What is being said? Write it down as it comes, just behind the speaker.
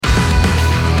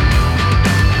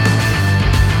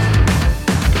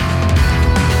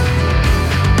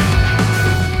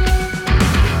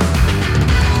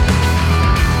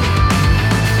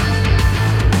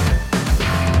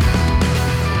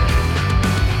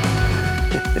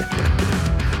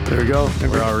There we go.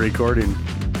 We're all recording.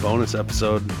 Bonus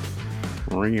episode.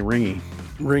 Ringy.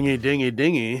 Ringy dingy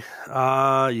dingy.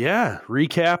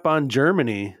 Recap on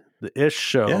Germany. The Ish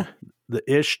show. Yeah. The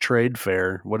Ish trade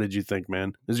fair. What did you think,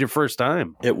 man? This is your first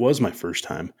time. It was my first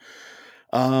time.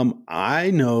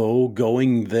 I know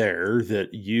going there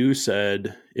that you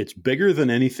said it's bigger than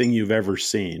anything you've ever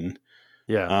seen.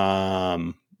 Yeah.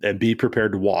 And be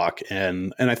prepared to walk.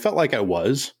 And I felt like I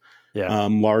was. Yeah.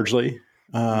 Largely.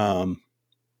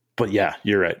 But yeah,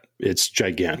 you're right. It's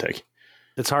gigantic.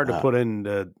 It's hard to put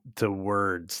into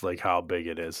words like how big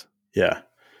it is. Yeah.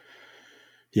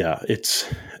 Yeah. It's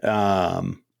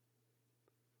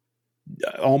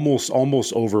almost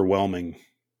overwhelming.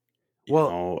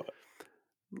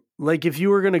 Like if you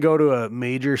were going to go to a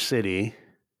major city,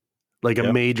 like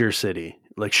a major city,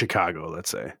 like Chicago, let's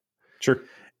say. Sure.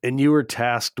 And you were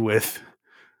tasked with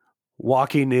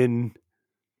walking in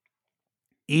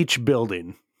each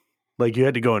building. Like you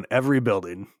had to go in every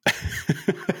building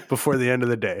before the end of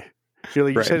the day. You're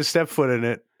like, you just had to step foot in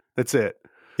it. That's it.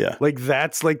 Yeah. Like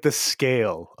that's like the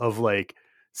scale of like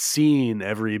seeing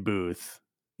every booth.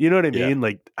 You know what I mean? Yeah.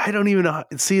 Like, I don't even know.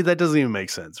 See, that doesn't even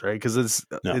make sense, right? Because it's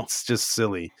just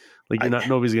silly. Like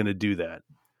nobody's going to do that.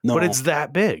 No. But it's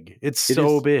that big. It's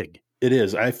so big. It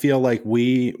is. I feel like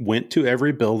we went to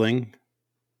every building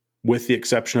with the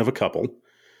exception of a couple,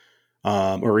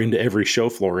 or into every show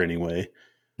floor anyway.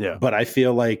 Yeah. But I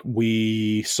feel like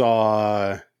we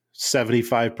saw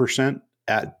 75%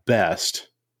 at best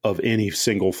of any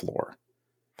single floor.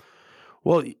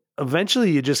 Well,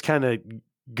 eventually you just kind of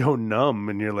go numb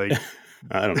and you're like,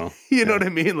 I don't know. You know what I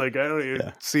mean? Like, I don't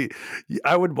even see.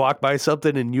 I would walk by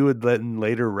something and you would then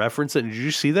later reference it. Did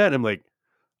you see that? And I'm like,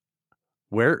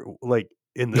 where? Like,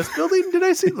 in this building? Did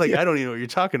I see? Like, I don't even know what you're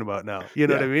talking about now. You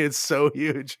know what I mean? It's so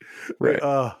huge. Right.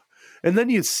 And then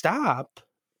you stop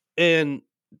and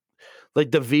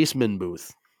like the Wiesmann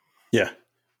booth. Yeah.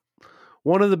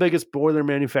 One of the biggest boiler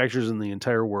manufacturers in the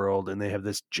entire world. And they have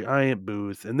this giant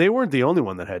booth. And they weren't the only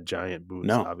one that had giant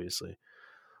booths, obviously.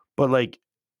 But like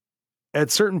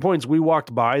at certain points we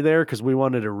walked by there because we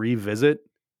wanted to revisit.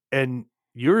 And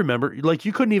you remember, like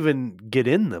you couldn't even get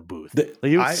in the booth. It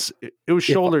was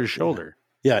shoulder to shoulder.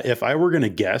 Yeah. If I were going to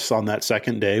guess on that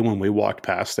second day when we walked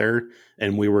past there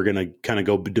and we were going to kind of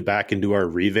go back and do our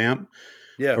revamp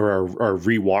or our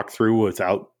re-walk through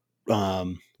without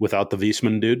the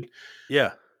Wiesmann dude.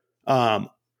 Yeah. I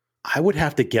would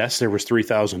have to guess there was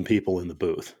 3,000 people in the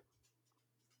booth.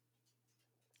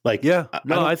 Like,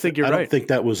 I think you're right. I don't think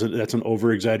that's an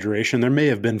over exaggeration. There may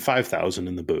have been 5,000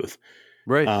 in the booth.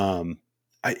 Right. I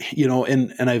was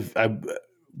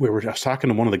talking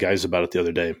to one of the guys about it the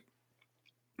other day,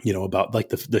 about like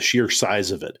the sheer size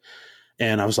of it.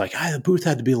 And I was like, the booth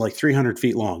had to be like 300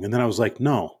 feet long. And then I was like,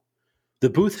 no,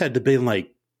 the booth had to be like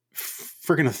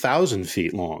freaking 1,000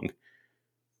 feet long.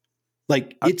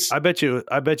 Like I bet you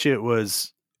it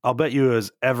was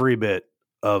every bit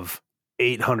of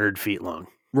 800 feet long.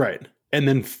 Right. And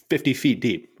then 50 feet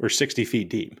deep or 60 feet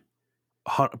deep.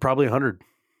 Probably 100.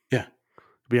 Yeah. To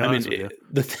be honest with you.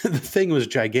 The thing was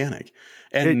gigantic.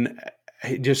 And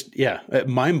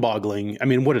mind boggling. I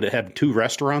mean, what did it have? 2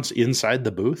 restaurants inside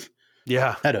the booth?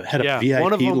 Yeah. Had a VIP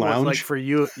one of them lounge. Was like for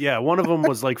you. Yeah. One of them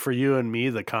was like for you and me,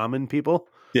 the common people.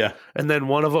 Yeah. And then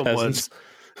one of them was,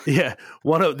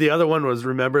 the other one was,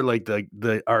 remember, like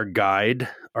our guide,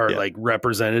 like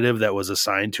representative that was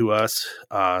assigned to us,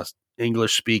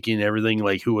 English speaking, everything,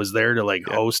 like who was there to like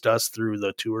host us through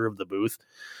the tour of the booth,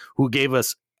 who gave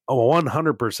us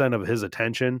 100% of his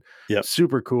attention. Yep.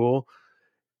 Super cool.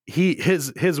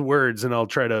 His words, and I'll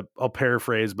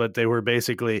paraphrase, but they were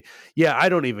basically, I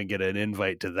don't even get an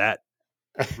invite to that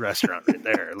restaurant right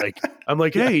there. Like, I'm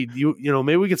like, hey, you know,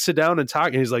 maybe we could sit down and talk.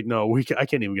 And he's like, no, I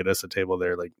can't even get us a table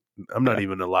there. Like, I'm not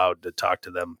even allowed to talk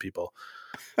to them people.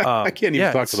 I can't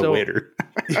even talk to the waiter.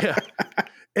 Yeah.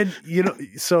 And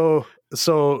so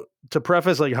to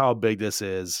preface like how big this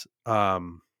is,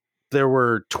 there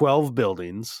were 12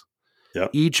 buildings.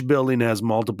 Yep. Each building has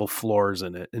multiple floors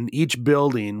in it, and each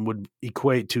building would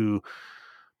equate to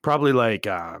probably like,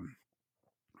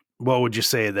 what would you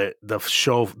say that the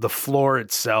floor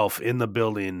itself in the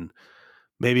building,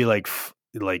 maybe like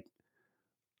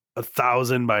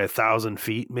 1,000 by 1,000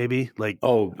 feet, maybe like,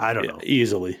 I don't know.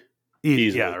 Easily.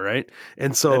 Yeah. Right.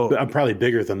 And so I'm probably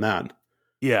bigger than that.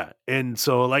 Yeah. And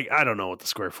so like, I don't know what the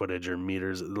square footage or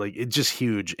meters, like it's just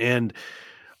huge. And,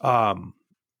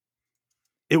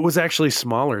 it was actually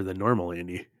smaller than normal,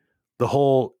 Andy, the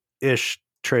whole Ish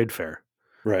trade fair.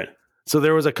 Right. So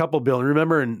there was a couple buildings.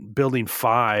 Remember in building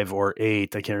 5 or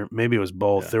 8, I can't remember, maybe it was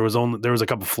both. Yeah. There was a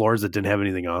couple floors that didn't have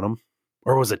anything on them.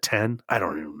 or was it 10? I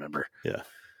don't even remember. Yeah.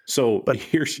 So but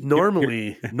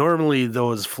normally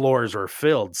those floors were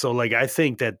filled. So like, I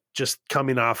think that just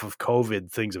coming off of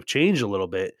COVID, things have changed a little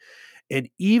bit. And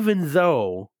even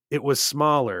though it was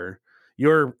smaller,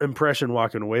 your impression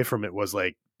walking away from it was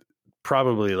like,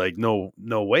 probably like, no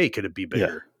way could it be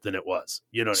bigger than it was.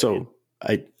 You know what I mean?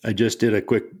 I just did a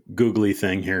quick googly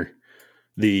thing here.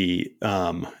 The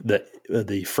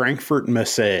Frankfurt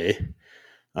Messe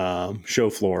show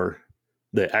floor,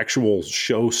 the actual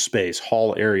show space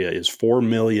hall area is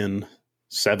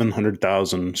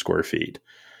 4,700,000 square feet.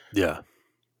 Yeah.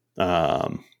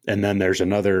 And then there's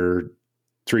another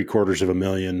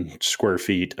 750,000 square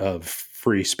feet of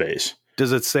free space.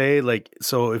 Does it say like,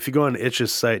 so if you go on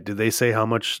Itch's site, do they say how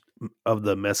much of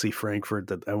the Messe Frankfurt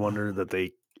that I wonder that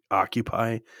they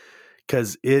occupy?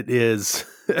 Cause it is,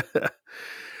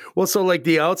 well, so like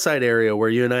the outside area where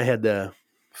you and I had the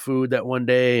food that one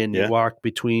day and you walk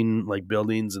between like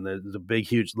buildings and the big,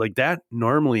 huge, like that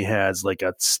normally has like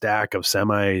a stack of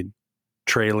semi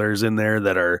trailers in there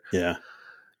that are,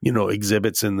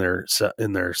 exhibits in their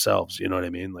selves. You know what I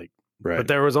mean? Like, right. But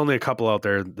there was only a couple out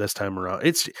there this time around.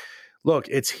 It's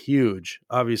huge.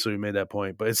 Obviously we made that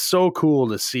point, but it's so cool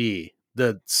to see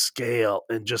the scale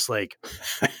and just like,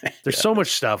 there's so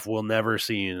much stuff we'll never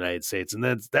see in the United States. And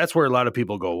that's where a lot of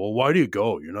people go, well, why do you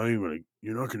go? You're not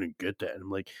going to get that. And I'm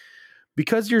like,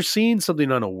 because you're seeing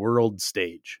something on a world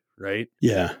stage, right?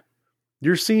 Yeah.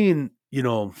 You're seeing,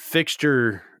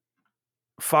 fixture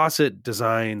faucet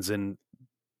designs and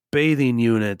bathing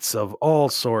units of all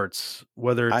sorts,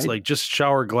 whether it's like just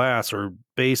shower glass or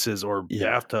bases or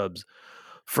bathtubs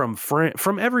from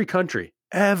every country,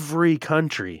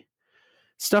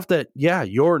 stuff that,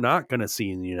 you're not going to see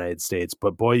in the United States,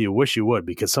 but boy, you wish you would,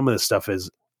 because some of this stuff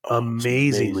is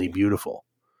amazingly beautiful.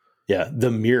 Yeah.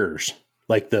 The mirrors,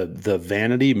 like the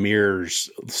vanity mirrors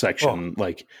section,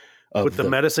 like with the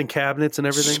medicine cabinets and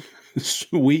everything.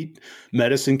 Sweet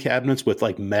medicine cabinets with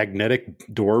like magnetic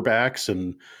door backs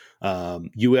and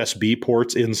USB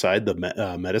ports inside the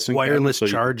medicine wireless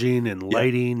charging and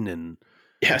lighting and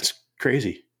it's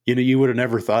crazy. You would have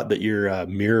never thought that your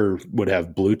mirror would have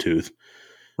Bluetooth,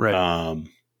 right? I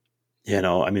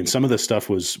mean, some of the stuff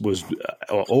was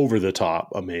over the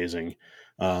top amazing.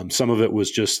 Some of it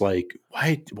was just like,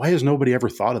 why has nobody ever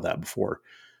thought of that before?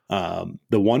 The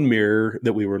one mirror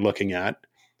that we were looking at,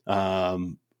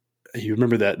 you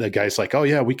remember that guy's like, oh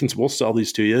yeah, we'll sell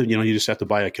these to you. You just have to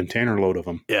buy a container load of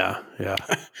them. Yeah.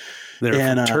 They're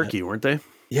from Turkey, weren't they?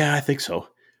 Yeah, I think so.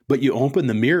 But you open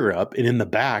the mirror up and in the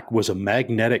back was a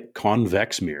magnetic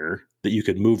convex mirror that you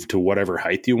could move to whatever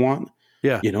height you want.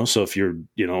 Yeah. So if you're,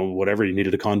 whatever, you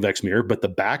needed a convex mirror, but the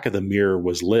back of the mirror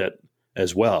was lit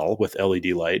as well with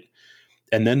LED light.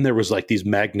 And then there was like these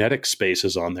magnetic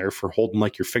spaces on there for holding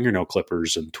like your fingernail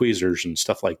clippers and tweezers and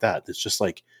stuff like that. It's just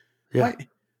like, why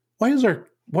do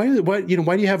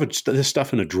you have this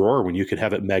stuff in a drawer when you could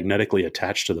have it magnetically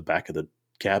attached to the back of the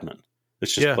cabinet?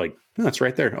 It's just like, it's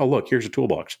right there. Oh, look, here's a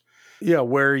toolbox. Yeah.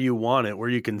 Where you want it, where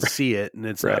you can see it and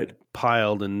it's not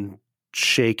piled and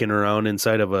shaking around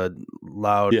inside of a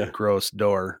loud, gross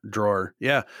drawer.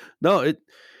 Yeah. No,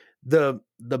 the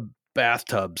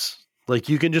bathtubs, like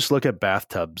you can just look at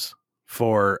bathtubs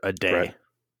for a day. Right.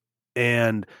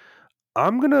 And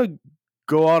I'm going to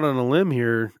go out on a limb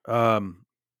here.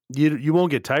 You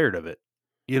won't get tired of it.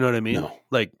 You know what I mean? No.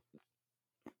 Like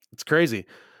it's crazy.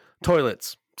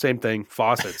 Toilets, same thing.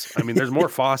 Faucets. I mean, there's more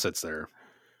faucets there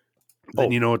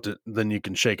than than you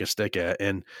can shake a stick at,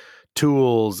 and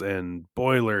tools and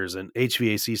boilers and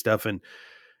HVAC stuff. And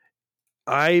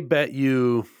I bet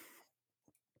you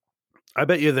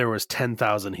there was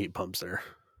 10,000 heat pumps there.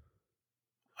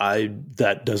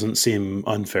 That doesn't seem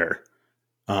unfair.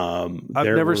 I've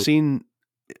never seen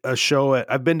a show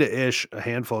I've been to Ish a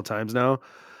handful of times now.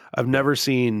 I've never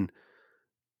seen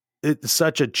it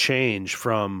such a change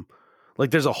from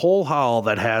like, there's a whole hall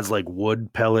that has like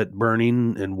wood pellet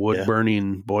burning and wood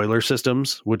burning boiler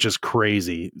systems, which is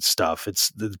crazy stuff.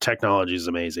 The technology is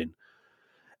amazing.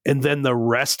 And then the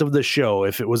rest of the show,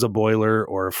 if it was a boiler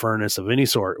or a furnace of any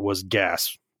sort, was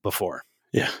gas before.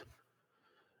 Yeah.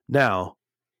 Now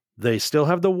they still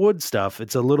have the wood stuff.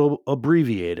 It's a little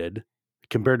abbreviated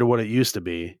compared to what it used to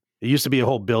be. It used to be a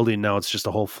whole building. Now it's just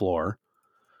a whole floor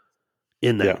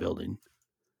in that building.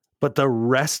 But the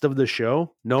rest of the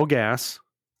show, no gas,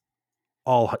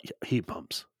 all heat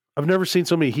pumps. I've never seen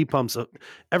so many heat pumps.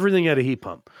 Everything had a heat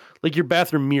pump. Like your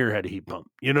bathroom mirror had a heat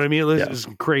pump. You know what I mean? It was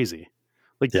crazy.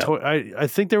 Like I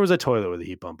think there was a toilet with a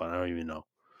heat pump on. I don't even know.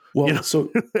 Well,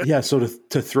 so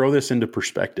to throw this into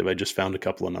perspective, I just found a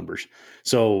couple of numbers.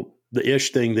 So the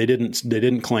Ish thing, they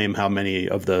didn't claim how many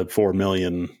of the 4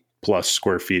 million plus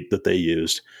square feet that they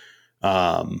used.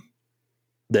 The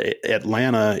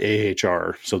Atlanta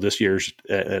AHR, so this year's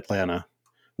Atlanta,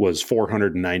 was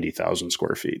 490,000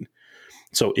 square feet.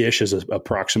 So ish is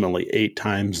approximately 8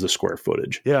 times the square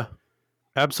footage. Yeah,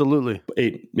 absolutely.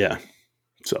 8. Yeah.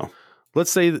 So let's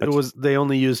say they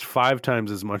only used 5 times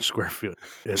as much square feet.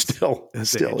 Still,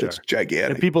 it's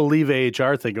gigantic. And people leave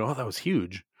AHR thinking, "Oh, that was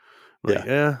huge." Like,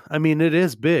 yeah. I mean, it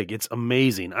is big. It's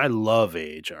amazing. I love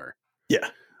AHR. Yeah.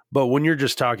 But when you're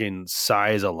just talking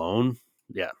size alone,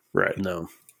 yeah. Right. No.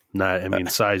 Not. I mean,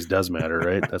 size does matter,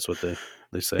 right? That's what they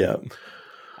say. Yeah.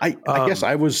 I guess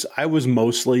I was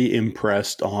mostly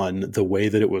impressed on the way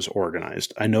that it was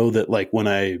organized. I know that like when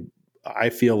I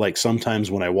feel like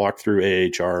sometimes when I walk through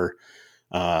AHR,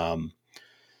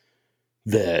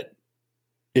 that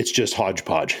it's just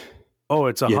hodgepodge. Oh,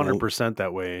 it's 100%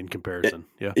 that way in comparison.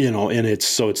 Yeah. And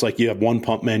it's like you have one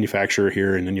pump manufacturer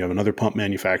here and then you have another pump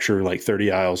manufacturer like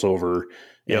 30 aisles over.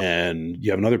 Yep. And you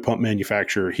have another pump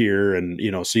manufacturer here. And,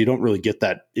 so you don't really get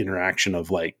that interaction of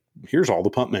like, here's all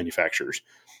the pump manufacturers.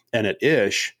 And at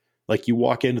Ish, like you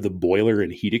walk into the boiler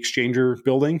and heat exchanger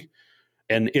building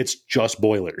and it's just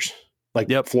boilers. Like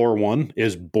floor 1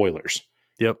 is boilers.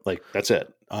 Yep. Like that's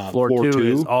it. Floor two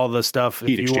is all the stuff.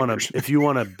 If you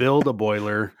want to build a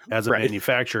boiler as a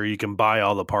manufacturer, you can buy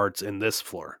all the parts in this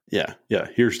floor. Yeah. Yeah.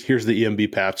 Here's the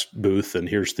EMB PAPS booth and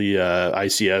here's the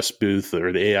ICS booth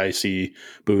or the AIC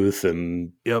booth.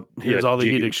 And here's all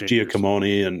the heat exchangers. Giacomo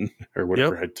and or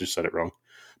whatever. I just said it wrong.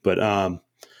 But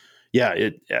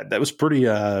that was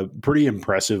pretty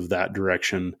impressive, that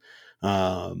direction.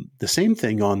 The same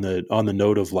thing on the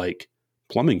note of like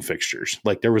plumbing fixtures.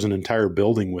 Like there was an entire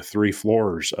building with 3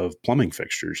 floors of plumbing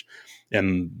fixtures.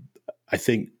 And I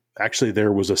think actually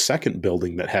there was a second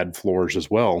building that had floors as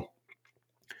well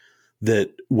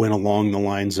that went along the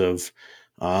lines of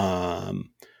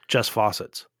just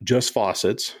faucets.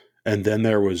 And then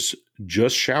there was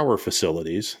just shower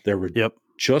facilities. There were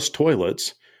just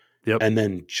toilets. Yep. And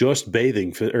then just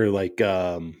bathing or like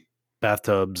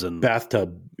bathtubs and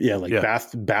bathroom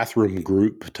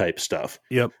group type stuff.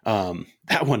 Yep.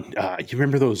 That one, you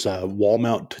remember those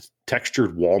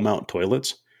textured wall mount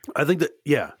toilets? I think that,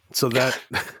 so that,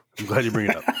 I'm glad you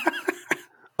bring it up.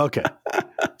 Okay.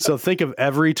 So think of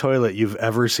every toilet you've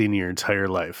ever seen in your entire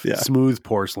life. Yeah. Smooth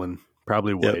porcelain,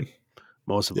 probably white,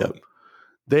 most of them.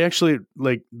 They actually,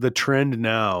 like the trend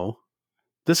now,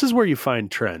 this is where you find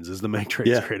trends, is the Make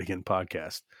Trades Great Again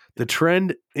podcast. The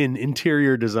trend in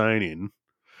interior designing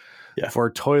for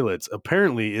toilets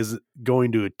apparently is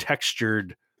going to a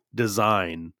textured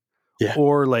design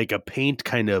or like a paint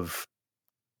kind of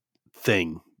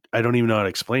thing. I don't even know how to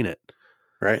explain it.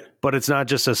 Right. But it's not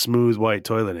just a smooth white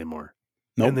toilet anymore.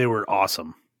 Nope. And they were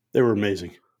awesome. They were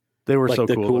amazing. They were like so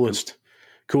cool.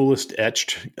 Coolest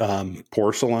etched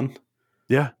porcelain.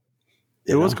 Yeah.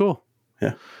 It was cool.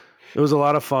 Yeah. It was a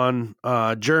lot of fun.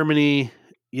 Germany,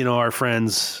 our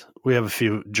friends, we have a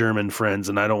few German friends,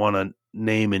 and I don't want to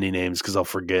name any names because I'll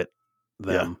forget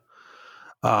them.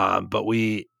 Yeah. But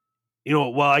we,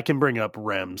 I can bring up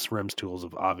Rems Tools.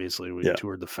 Obviously, we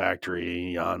toured the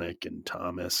factory, Yannick and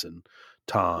Thomas and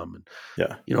Tom.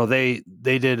 And,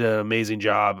 they did an amazing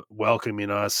job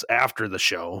welcoming us after the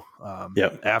show.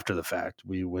 After the fact,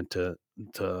 we went to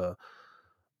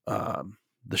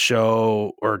the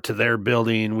show or to their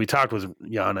building. We talked with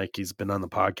Yannick. He's been on the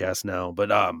podcast now, but,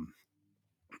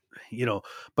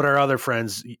 but our other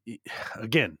friends,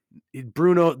 again,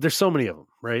 Bruno, there's so many of them,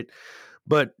 right?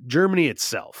 But Germany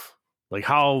itself, like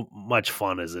how much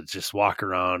fun is it just walk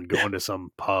around, going to some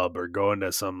pub or going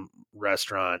to some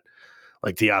restaurant,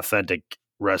 like the authentic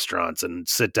restaurants, and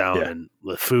sit down and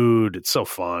the food. It's so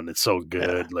fun. It's so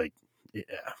good.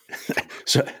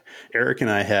 So Eric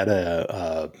and I had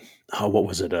what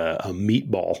was it? A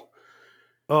meatball.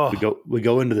 Oh, we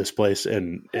go into this place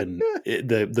and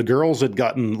the girls had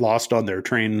gotten lost on their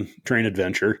train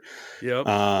adventure. Yep.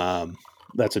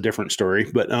 That's a different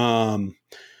story, but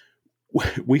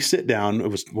we sit down. It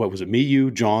was, what was it? Me,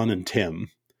 you, John, and Tim.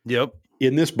 Yep.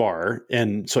 In this bar.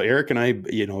 And so Eric and I,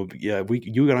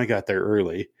 you and I got there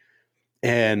early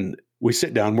and we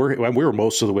sit down. We were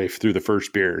most of the way through the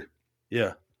first beer.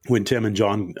 Yeah. When Tim and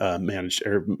John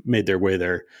made their way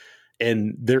there.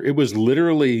 And it was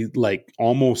literally like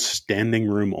almost standing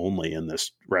room only in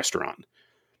this restaurant.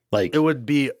 Like it would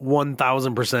be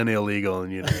 1,000% illegal in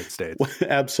the United States.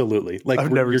 Absolutely. Like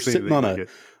you're sitting on a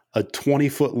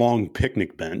 20-foot long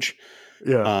picnic bench.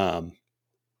 Yeah.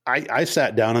 I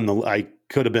sat down and I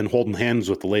could have been holding hands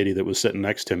with the lady that was sitting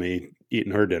next to me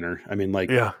eating her dinner. I mean, like,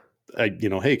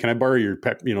 hey, can I borrow your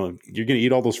you're going to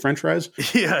eat all those French fries?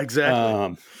 Yeah,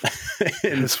 exactly.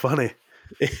 And it's funny.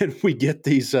 and we get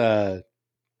these,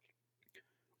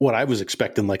 what I was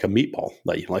expecting, like a meatball,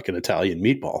 like an Italian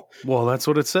meatball. Well, that's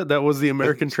what it said. That was the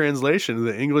American translation,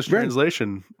 the English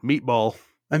translation, meatball.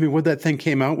 I mean, what that thing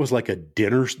came out was like a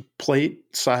dinner plate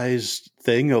size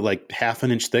thing, like half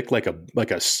an inch thick, like a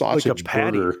sausage like a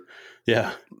patty. burger.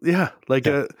 Yeah. Yeah. Like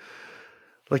a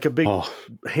big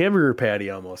hamburger patty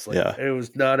almost. Like it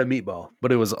was not a meatball,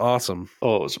 but it was awesome.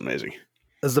 Oh, it was amazing.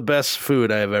 It's the best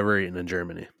food I have ever eaten in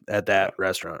Germany at that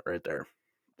restaurant right there.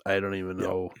 I don't even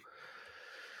know.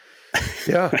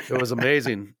 Yeah, it was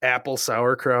amazing. Apple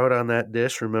sauerkraut on that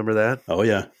dish. Remember that? Oh,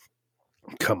 yeah.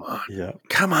 Come on. Yeah.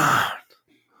 Come on.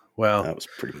 Well, that was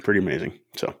pretty amazing.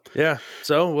 So, yeah.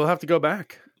 So we'll have to go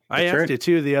back. I asked you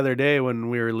too the other day when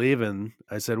we were leaving.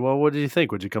 I said, well, what did you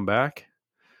think? Would you come back?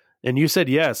 And you said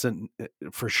yes, and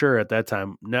for sure at that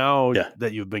time. Now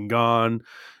that you've been gone,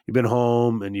 you've been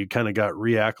home, and you kind of got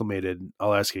reacclimated,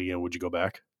 I'll ask you again, would you go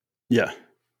back? Yeah.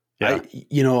 Yeah.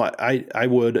 I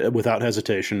would without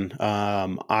hesitation.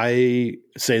 I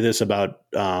say this about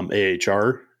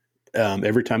AHR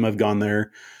every time I've gone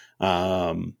there,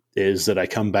 is that I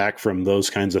come back from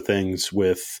those kinds of things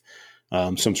with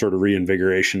some sort of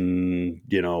reinvigoration,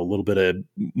 a little bit of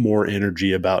more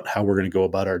energy about how we're going to go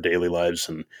about our daily lives.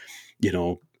 And,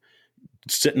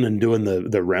 sitting and doing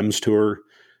the REMS tour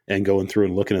and going through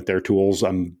and looking at their tools,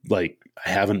 I'm like, I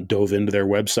haven't dove into their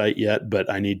website yet, but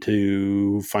I need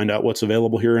to find out what's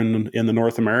available here in the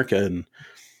North America. And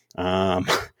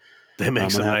they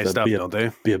make some nice stuff, don't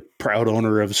they? Be a proud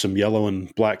owner of some yellow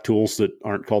and black tools that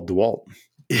aren't called DeWalt.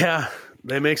 Yeah,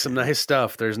 they make some nice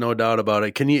stuff. There's no doubt about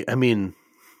it.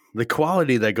 The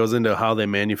quality that goes into how they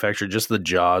manufacture just the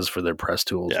jaws for their press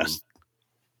tools is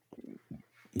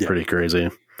pretty crazy.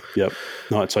 Yep.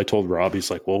 No, so I told Rob, he's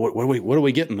like, well, what are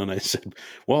we getting? And I said,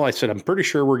 I'm pretty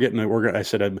sure we're getting it. I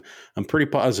said, I'm pretty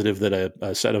positive that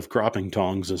a set of cropping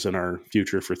tongs is in our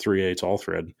future for 3/8 all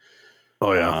thread.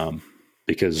 Oh yeah.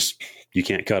 Because you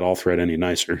can't cut all thread any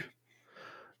nicer.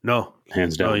 No,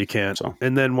 hands down. No, you can't. So.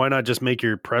 And then why not just make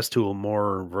your press tool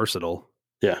more versatile?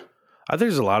 Yeah. I think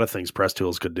there's a lot of things press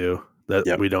tools could do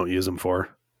that we don't use them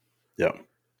for. Yeah.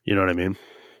 You know what I mean?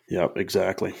 Yep,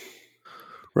 exactly.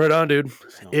 Right on, dude.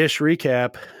 Ish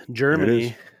recap.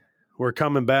 Germany. We're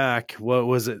coming back. What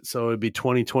was it? So it'd be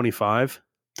 2025?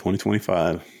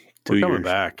 2025. We're coming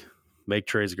back. Make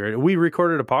trades great. We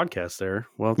recorded a podcast there.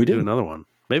 We'll do another one.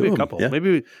 Maybe a couple. Yeah.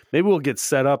 Maybe we'll get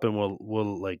set up and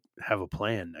we'll like have a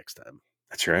plan next time.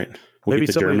 That's right. Maybe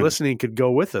somebody listening could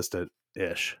go with us to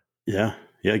Ish. Yeah.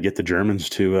 Yeah. Get the Germans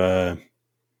to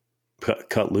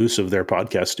cut loose of their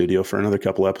podcast studio for another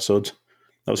couple episodes.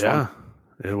 That was fun.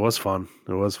 It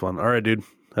was fun. All right, dude.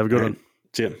 Have a good one.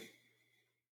 See ya.